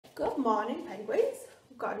Good morning, penguins.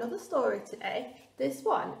 We've got another story today. This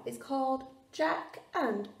one is called Jack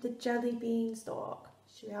and the Jelly Beanstalk.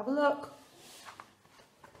 Should we have a look?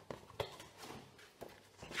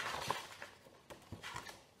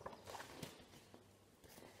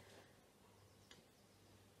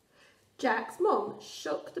 Jack's mum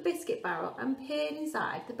shook the biscuit barrel and peered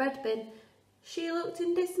inside the bread bin. She looked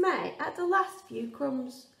in dismay at the last few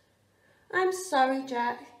crumbs. "I'm sorry,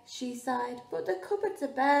 Jack," she sighed, "but the cupboards are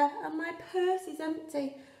bare and my purse is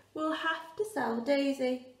empty. We'll have to sell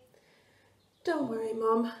Daisy." "Don't worry,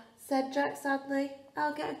 Mum," said Jack sadly.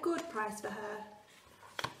 "I'll get a good price for her."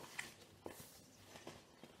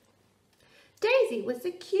 Daisy was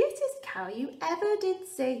the cutest cow you ever did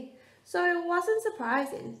see, so it wasn't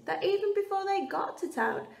surprising that even before they got to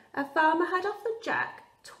town, a farmer had offered Jack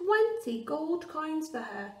 20 gold coins for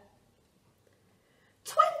her.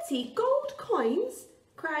 20 gold coins?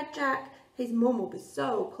 Cried Jack. His mum will be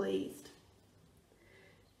so pleased.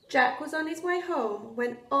 Jack was on his way home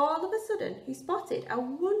when all of a sudden he spotted a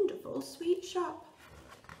wonderful sweet shop.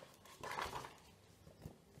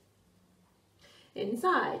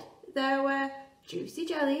 Inside there were juicy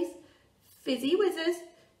jellies, fizzy whizzers,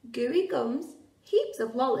 gooey gums, heaps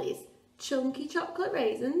of lollies, chunky chocolate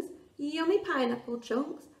raisins, yummy pineapple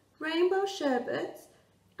chunks, rainbow sherbets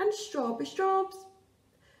and strawberry straws.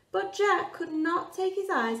 But Jack could not take his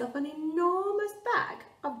eyes off an enormous bag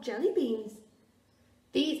of jelly beans.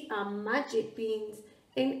 "These are magic beans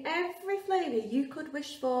in every flavour you could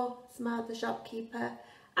wish for," smiled the shopkeeper,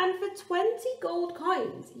 "and for 20 gold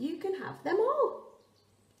coins you can have them all."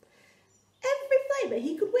 Every flavour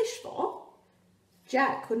he could wish for?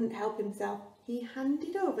 Jack couldn't help himself. He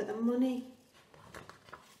handed over the money.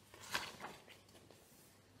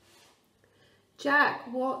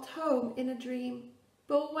 Jack walked home in a dream,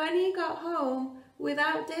 but when he got home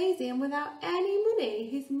without Daisy and without any money,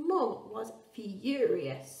 his mum was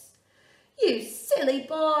furious. "You silly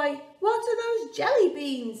boy, what are those jelly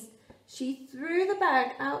beans?" She threw the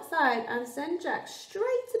bag outside and sent Jack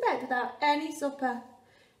straight to bed without any supper.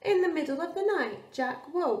 In the middle of the night,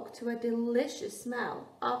 Jack woke to a delicious smell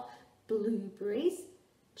of blueberries,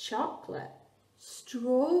 chocolate,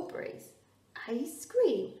 strawberries, ice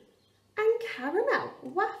cream and caramel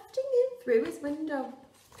wafting in through his window.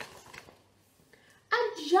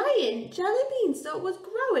 A giant jelly beanstalk was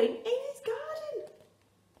growing in his garden.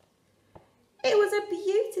 It was a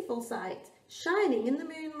beautiful sight, shining in the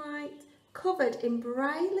moonlight, covered in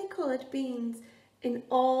brightly coloured beans in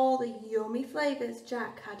all the yummy flavours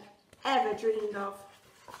Jack had ever dreamed of.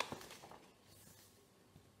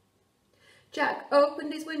 Jack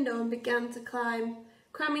opened his window and began to climb,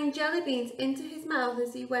 cramming jelly beans into his mouth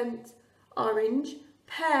as he went. Orange,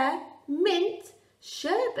 pear, mint,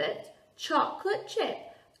 sherbet, chocolate chip,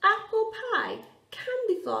 apple pie,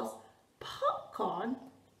 candy floss, popcorn.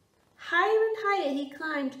 Higher and higher he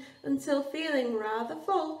climbed until, feeling rather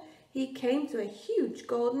full, he came to a huge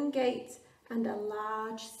golden gate and a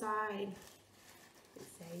large sign. It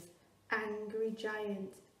says, "Angry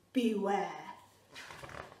Giant, beware."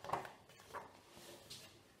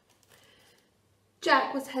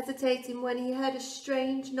 Jack was hesitating when he heard a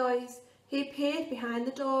strange noise. He peered behind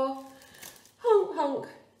the door. "Honk, honk,"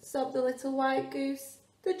 sobbed the little white goose.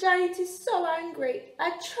 "The giant is so angry.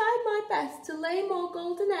 I tried my best to lay more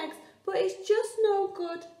golden eggs, but it's just no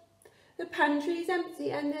good. The pantry is empty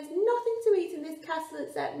and there's nothing to eat in this castle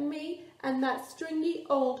except me and that stringy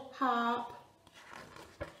old harp."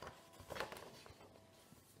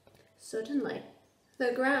 Suddenly,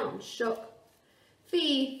 the ground shook.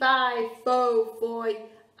 "Fee, fi, fo, foy,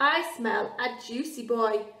 I smell a juicy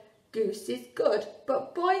boy. Goose is good,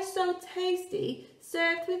 but boy so tasty,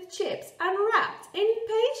 served with chips and wrapped in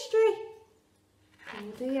pastry."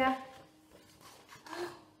 Oh dear.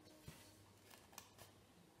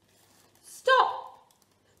 "Stop!"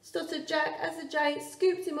 stuttered Jack as the giant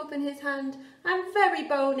scooped him up in his hand. "I'm very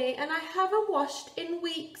bony and I haven't washed in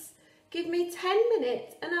weeks. Give me 10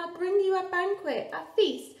 minutes and I'll bring you a banquet, a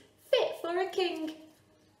feast fit for a king."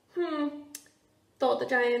 Thought the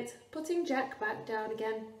giant, putting Jack back down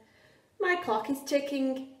again. "My clock is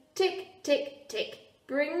ticking. Tick, tick, tick.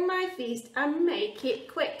 Bring my feast and make it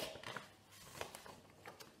quick."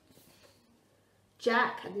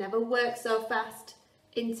 Jack had never worked so fast.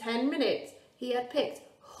 In 10 minutes, he had picked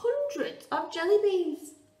hundreds of jelly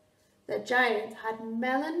beans. The giant had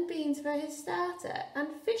melon beans for his starter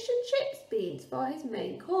and fish and chips beans for his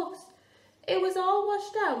main course. It was all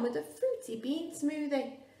washed down with a fruity bean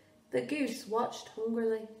smoothie. The goose watched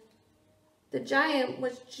hungrily. The giant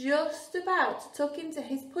was just about to tuck into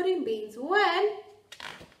his pudding beans when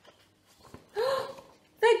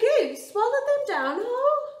the goose swallowed them down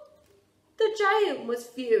whole. The giant was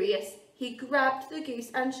furious. He grabbed the goose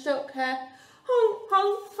and shook her. Honk,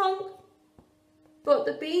 honk, honk. But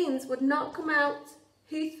the beans would not come out.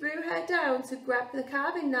 He threw her down to grab the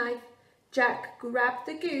carving knife. Jack grabbed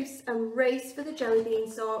the goose and raced for the jelly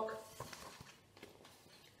beanstalk.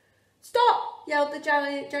 Stop! Yelled the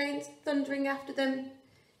giant, thundering after them.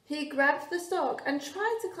 He grabbed the stalk and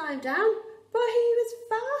tried to climb down, but he was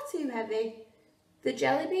far too heavy. The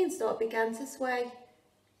jelly beanstalk began to sway.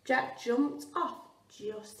 Jack jumped off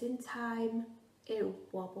just in time. It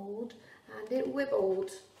wobbled and it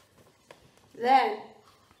wibbled. Then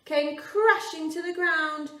came crashing to the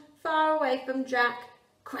ground, far away from Jack.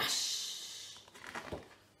 Crash!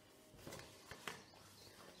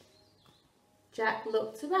 Jack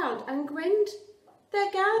looked around and grinned.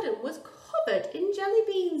 Their garden was covered in jelly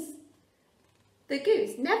beans. The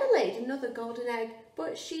goose never laid another golden egg,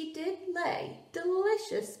 but she did lay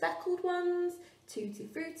delicious speckled ones, tutti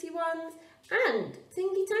frutti ones, and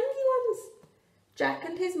tingy tangy ones. Jack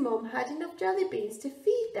and his mum had enough jelly beans to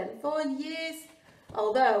feed them for years,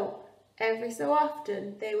 although every so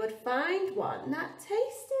often they would find one that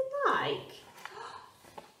tasted like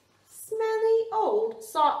smelly old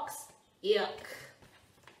socks. Yuck.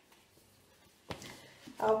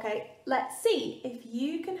 Okay, let's see if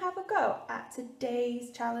you can have a go at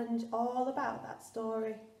today's challenge all about that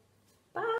story.